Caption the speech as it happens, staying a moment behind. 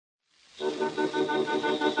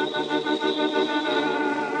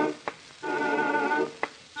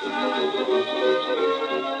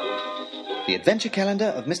adventure calendar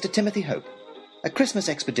of Mr. Timothy Hope, a Christmas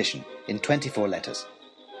expedition in 24 letters.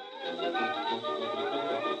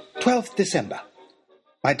 12th December.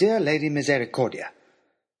 My dear Lady Misericordia,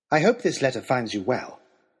 I hope this letter finds you well.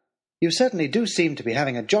 You certainly do seem to be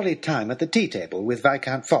having a jolly time at the tea table with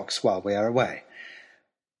Viscount Fox while we are away.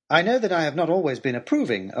 I know that I have not always been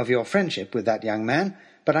approving of your friendship with that young man,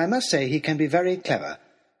 but I must say he can be very clever,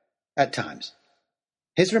 at times.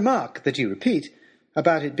 His remark that you repeat,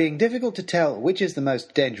 about it being difficult to tell which is the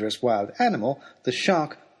most dangerous wild animal, the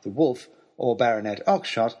shark, the wolf, or Baronet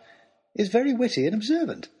Oxshott, is very witty and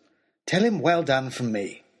observant. Tell him well done from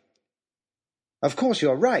me. Of course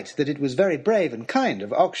you're right that it was very brave and kind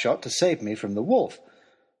of Oxshott to save me from the wolf,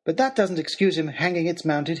 but that doesn't excuse him hanging its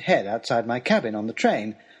mounted head outside my cabin on the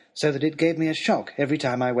train, so that it gave me a shock every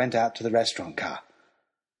time I went out to the restaurant car.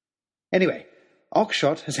 Anyway,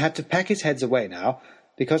 Oxshott has had to pack his heads away now,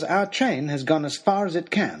 because our train has gone as far as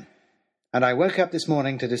it can, and I woke up this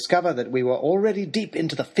morning to discover that we were already deep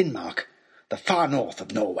into the Finnmark, the far north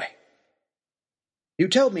of Norway. You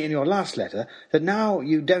told me in your last letter that now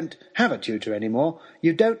you don't have a tutor anymore,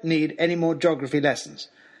 you don't need any more geography lessons,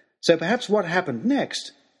 so perhaps what happened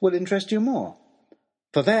next will interest you more.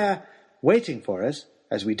 For there, waiting for us,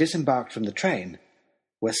 as we disembarked from the train,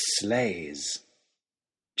 were sleighs.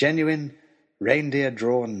 Genuine,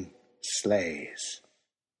 reindeer-drawn sleighs.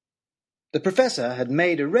 The professor had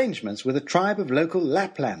made arrangements with a tribe of local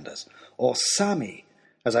Laplanders, or Sami,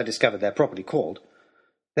 as I discovered they're properly called.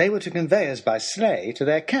 They were to convey us by sleigh to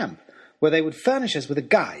their camp, where they would furnish us with a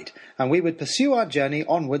guide, and we would pursue our journey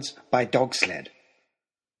onwards by dog sled.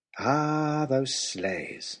 Ah, those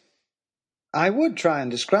sleighs! I would try and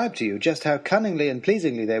describe to you just how cunningly and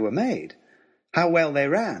pleasingly they were made, how well they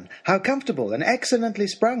ran, how comfortable and excellently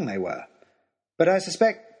sprung they were. But I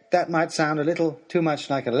suspect that might sound a little too much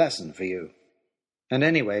like a lesson for you. And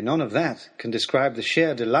anyway, none of that can describe the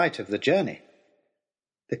sheer delight of the journey.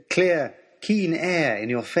 The clear, keen air in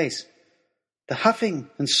your face, the huffing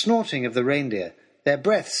and snorting of the reindeer, their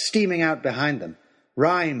breath steaming out behind them,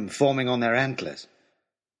 rime forming on their antlers,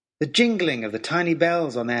 the jingling of the tiny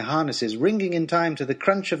bells on their harnesses ringing in time to the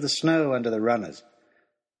crunch of the snow under the runners,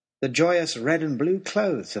 the joyous red and blue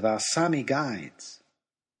clothes of our Sami guides.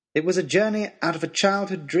 It was a journey out of a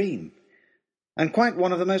childhood dream, and quite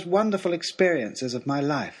one of the most wonderful experiences of my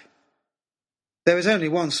life. There was only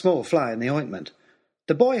one small fly in the ointment.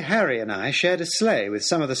 The boy Harry and I shared a sleigh with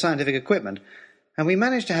some of the scientific equipment, and we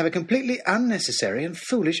managed to have a completely unnecessary and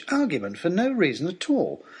foolish argument for no reason at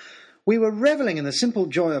all. We were revelling in the simple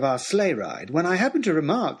joy of our sleigh ride when I happened to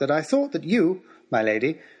remark that I thought that you, my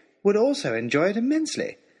lady, would also enjoy it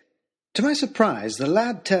immensely. To my surprise, the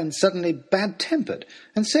lad turned suddenly bad-tempered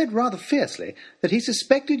and said rather fiercely that he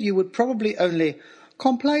suspected you would probably only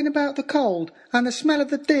complain about the cold and the smell of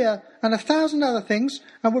the deer and 1,000 other things,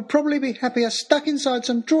 and would probably be happier stuck inside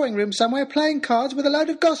some drawing room somewhere playing cards with a load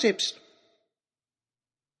of gossips.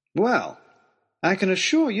 Well, I can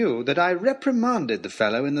assure you that I reprimanded the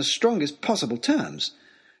fellow in the strongest possible terms,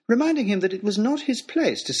 reminding him that it was not his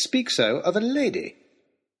place to speak so of a lady,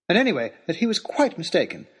 and anyway that he was quite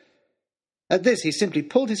mistaken. At this he simply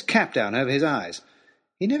pulled his cap down over his eyes.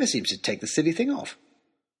 He never seems to take the silly thing off.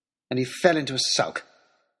 And he fell into a sulk.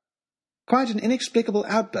 Quite an inexplicable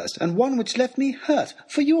outburst, and one which left me hurt,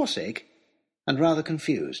 for your sake, and rather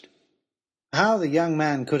confused. How the young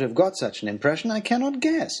man could have got such an impression I cannot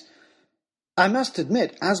guess. I must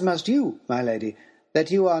admit, as must you, my lady,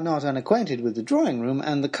 that you are not unacquainted with the drawing-room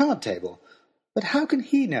and the card-table. But how can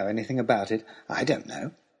he know anything about it? I don't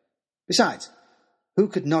know. Besides, who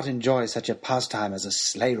could not enjoy such a pastime as a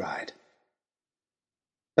sleigh ride?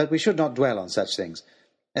 But we should not dwell on such things,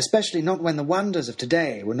 especially not when the wonders of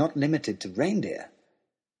today were not limited to reindeer.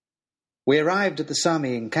 We arrived at the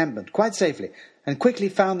Sami encampment quite safely, and quickly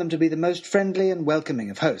found them to be the most friendly and welcoming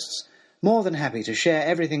of hosts, more than happy to share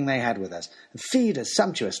everything they had with us, and feed us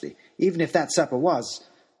sumptuously, even if that supper was,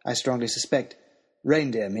 I strongly suspect,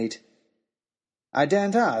 reindeer meat. I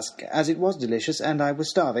daren't ask, as it was delicious, and I was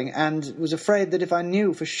starving, and was afraid that if I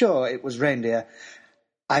knew for sure it was reindeer,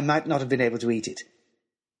 I might not have been able to eat it.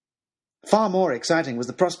 Far more exciting was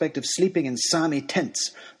the prospect of sleeping in Sami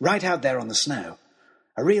tents, right out there on the snow.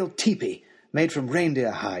 A real teepee, made from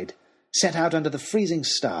reindeer hide, set out under the freezing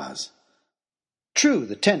stars. True,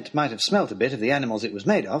 the tent might have smelt a bit of the animals it was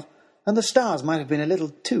made of, and the stars might have been a little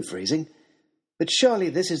too freezing. But surely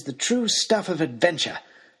this is the true stuff of adventure,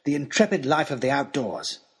 the intrepid life of the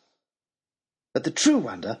outdoors. But the true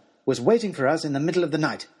wonder was waiting for us in the middle of the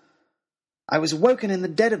night. I was woken in the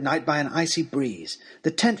dead of night by an icy breeze. The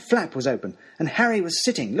tent flap was open, and Harry was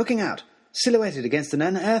sitting, looking out, silhouetted against an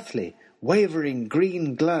unearthly, wavering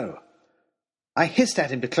green glow. I hissed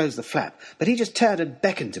at him to close the flap, but he just turned and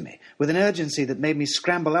beckoned to me, with an urgency that made me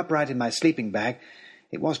scramble upright in my sleeping bag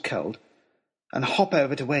 — it was cold — and hop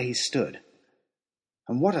over to where he stood.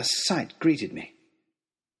 And what a sight greeted me!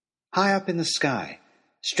 High up in the sky,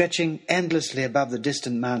 stretching endlessly above the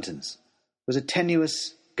distant mountains, was a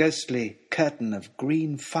tenuous, ghostly curtain of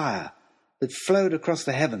green fire that flowed across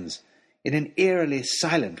the heavens in an eerily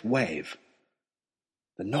silent wave.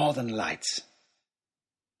 The northern lights.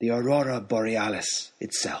 The aurora borealis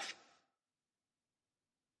itself.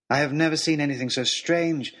 I have never seen anything so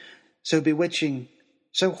strange, so bewitching,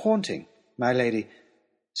 so haunting, my lady,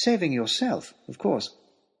 saving yourself, of course.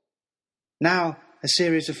 Now a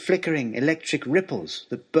series of flickering electric ripples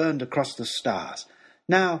that burned across the stars.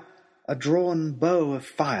 Now a drawn bow of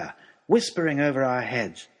fire whispering over our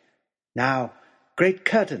heads. Now great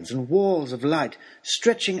curtains and walls of light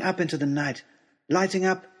stretching up into the night, lighting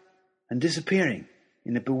up and disappearing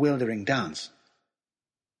in a bewildering dance.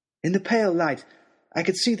 In the pale light, I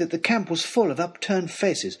could see that the camp was full of upturned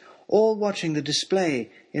faces, all watching the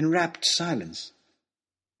display in rapt silence.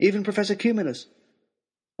 Even Professor Cumulus,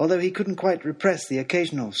 although he couldn't quite repress the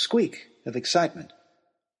occasional squeak of excitement.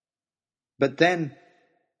 But then...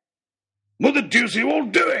 "What the deuce are you all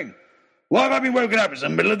doing? Why have I been woken up? It's the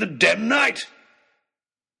middle of the damn night!"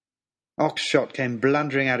 Oxshott came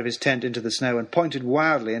blundering out of his tent into the snow and pointed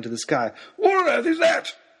wildly into the sky. "What on earth is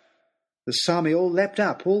that?" The Sami all leapt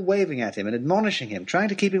up, all waving at him and admonishing him, trying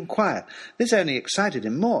to keep him quiet. This only excited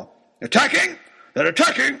him more. "Attacking! They're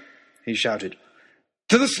attacking!" he shouted.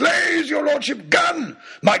 "To the sleighs, your lordship! Gun!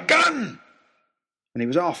 My gun!" And he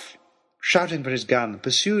was off, shouting for his gun,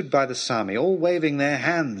 pursued by the Sami, all waving their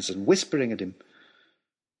hands and whispering at him.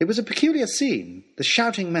 It was a peculiar scene, the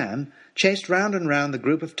shouting man chased round and round the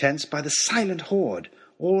group of tents by the silent horde,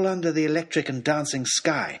 all under the electric and dancing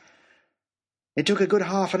sky. It took a good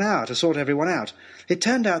half an hour to sort everyone out. It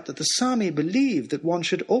turned out that the Sami believed that one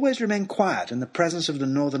should always remain quiet in the presence of the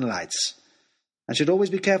northern lights, and should always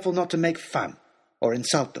be careful not to make fun or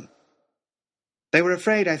insult them. They were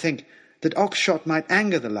afraid, I think, that Oxshott might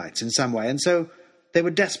anger the lights in some way, and so they were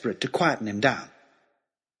desperate to quieten him down.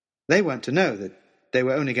 They weren't to know that they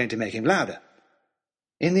were only going to make him louder.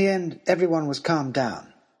 In the end, everyone was calmed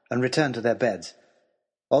down and returned to their beds,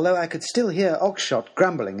 although I could still hear Oxshott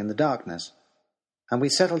grumbling in the darkness, and we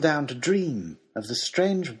settled down to dream of the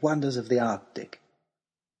strange wonders of the Arctic.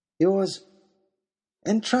 Yours,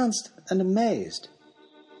 entranced and amazed,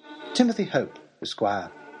 Timothy Hope,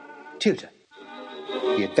 Esquire, Tutor.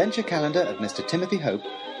 The Adventure Calendar of Mr. Timothy Hope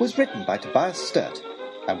was written by Tobias Sturt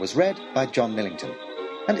and was read by John Millington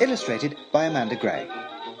and illustrated by Amanda Gray.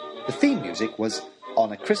 The theme music was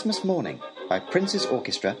On a Christmas Morning by Prince's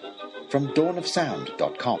Orchestra from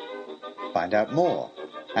dawnofsound.com. Find out more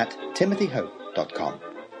at timothyhope.com.